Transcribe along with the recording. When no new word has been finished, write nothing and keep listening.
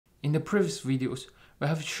In the previous videos, we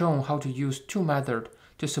have shown how to use two methods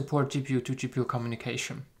to support GPU to GPU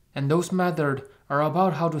communication. And those methods are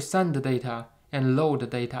about how to send the data and load the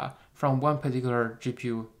data from one particular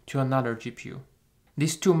GPU to another GPU.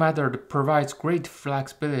 These two methods provide great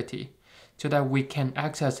flexibility so that we can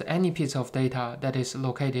access any piece of data that is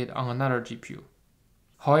located on another GPU.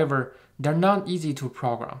 However, they're not easy to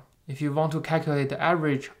program. If you want to calculate the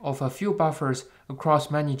average of a few buffers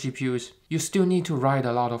across many GPUs, you still need to write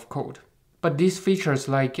a lot of code. But these features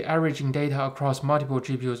like averaging data across multiple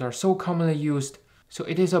GPUs are so commonly used, so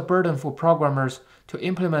it is a burden for programmers to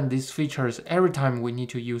implement these features every time we need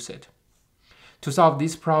to use it. To solve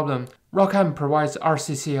this problem, ROCm provides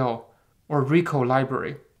RCCL or RCCL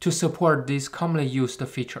library to support these commonly used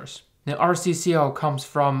features. Now, RCCL comes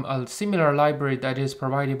from a similar library that is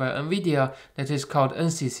provided by NVIDIA that is called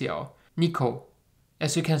NCCL, NICO.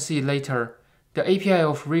 As you can see later, the API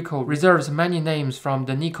of RCCL reserves many names from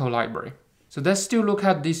the NICO library. So let's still look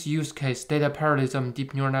at this use case, data parallelism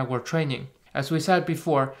deep neural network training. As we said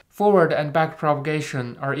before, forward and back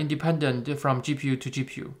propagation are independent from GPU to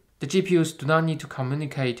GPU. The GPUs do not need to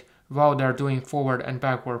communicate while they're doing forward and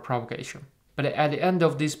backward propagation. But at the end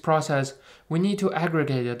of this process, we need to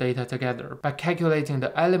aggregate the data together by calculating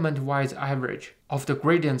the element-wise average of the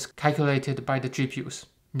gradients calculated by the GPUs.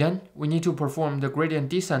 Then, we need to perform the gradient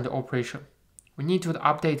descent operation. We need to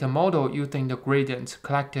update the model using the gradients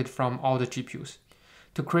collected from all the GPUs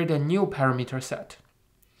to create a new parameter set.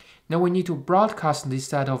 Now we need to broadcast this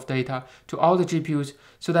set of data to all the GPUs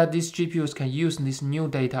so that these GPUs can use this new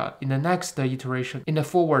data in the next iteration in the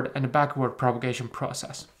forward and backward propagation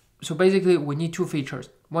process. So basically, we need two features.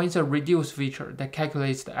 One is a reduce feature that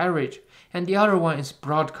calculates the average, and the other one is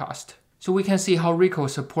broadcast. So we can see how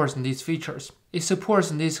RCCL supports these features. It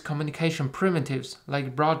supports these communication primitives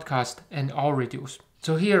like broadcast and all reduce.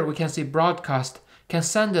 So here we can see broadcast can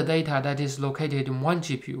send the data that is located in one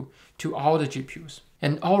GPU to all the GPUs.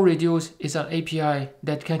 And all reduce is an API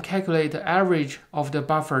that can calculate the average of the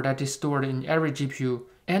buffer that is stored in every GPU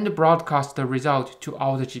and broadcast the result to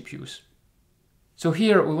all the GPUs. So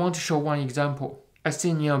here we want to show one example. As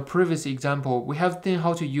seen in a previous example, we have seen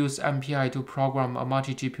how to use MPI to program a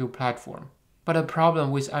multi-GPU platform. But the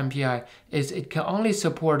problem with MPI is it can only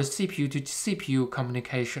support CPU to CPU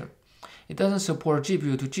communication. It doesn't support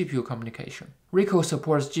GPU to GPU communication. RCCL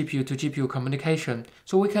supports GPU to GPU communication,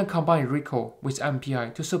 so we can combine RCCL with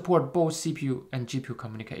MPI to support both CPU and GPU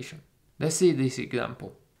communication. Let's see this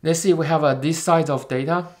example. Let's see we have this size of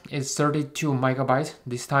data. It's 32 megabytes.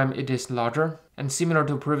 This time it is larger. And similar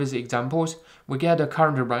to previous examples, we get the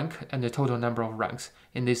current rank and the total number of ranks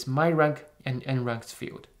in this myRank and nRanks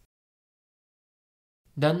field.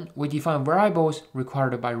 Then we define variables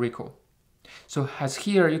required by RCCL. So as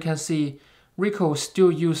here you can see, RCCL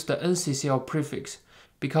still uses the NCCL prefix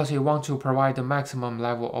because it wants to provide the maximum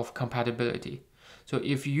level of compatibility. So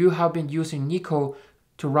if you have been using NICO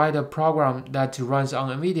to write a program that runs on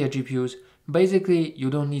NVIDIA GPUs, basically you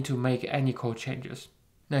don't need to make any code changes.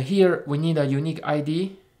 Now here we need a unique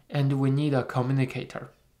ID and we need a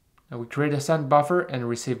communicator. Now we create a send buffer and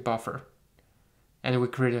receive buffer. And we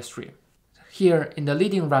create a stream. Here in the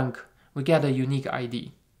leading rank, we get a unique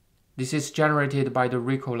ID. This is generated by the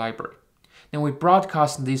RCCL library. Then we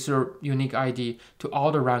broadcast this unique ID to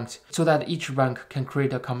all the ranks so that each rank can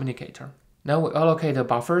create a communicator. Now we allocate the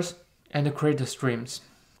buffers and create the streams.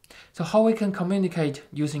 So how we can communicate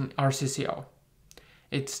using RCCL?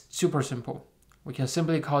 It's super simple. We can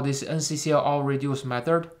simply call this NCCL all reduce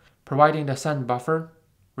method, providing the send buffer,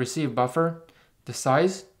 receive buffer, the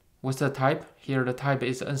size, what's the type, here the type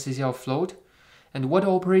is NCCL float, and what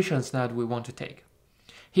operations that we want to take.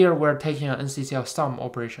 Here we're taking an NCCL sum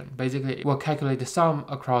operation. Basically, it will calculate the sum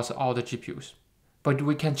across all the GPUs. But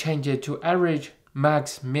we can change it to average,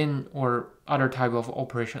 max, min, or other type of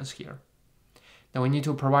operations here. Now we need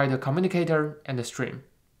to provide a communicator and a stream.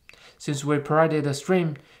 Since we provided a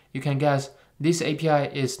stream, you can guess this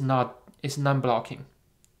API is non-blocking.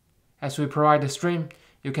 As we provide a stream,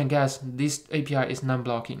 you can guess this API is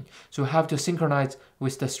non-blocking. So we have to synchronize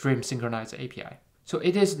with the stream synchronize API. So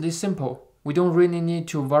it is this simple. We don't really need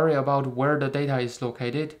to worry about where the data is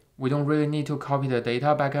located. We don't really need to copy the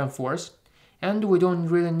data back and forth. And we don't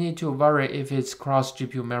really need to worry if it's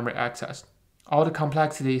cross-GPU memory access. All the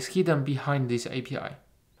complexity is hidden behind this API.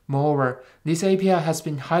 Moreover, this API has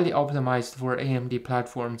been highly optimized for AMD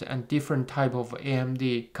platforms and different type of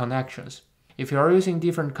AMD connections. If you are using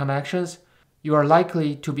different connections, you are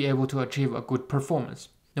likely to be able to achieve a good performance.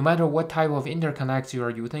 No matter what type of interconnects you are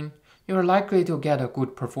using, you are likely to get a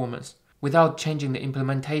good performance without changing the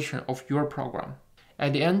implementation of your program.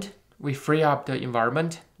 At the end, we free up the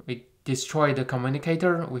environment, we destroy the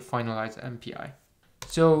communicator, we finalize MPI.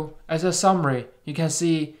 So as a summary, you can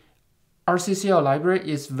see RCCL library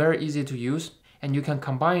is very easy to use, and you can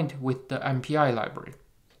combine it with the MPI library.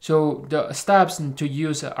 So the steps to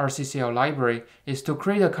use a RCCL library is to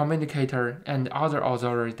create a communicator and other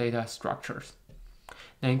auxiliary data structures.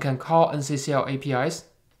 Then you can call NCCL APIs.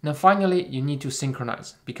 Then finally, you need to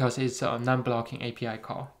synchronize because it's a non-blocking API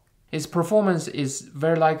call. Its performance is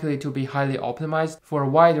very likely to be highly optimized for a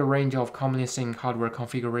wide range of commonly seen hardware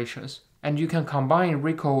configurations. And you can combine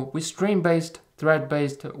recall with stream-based,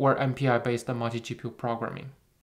 thread-based, or MPI-based multi-GPU programming.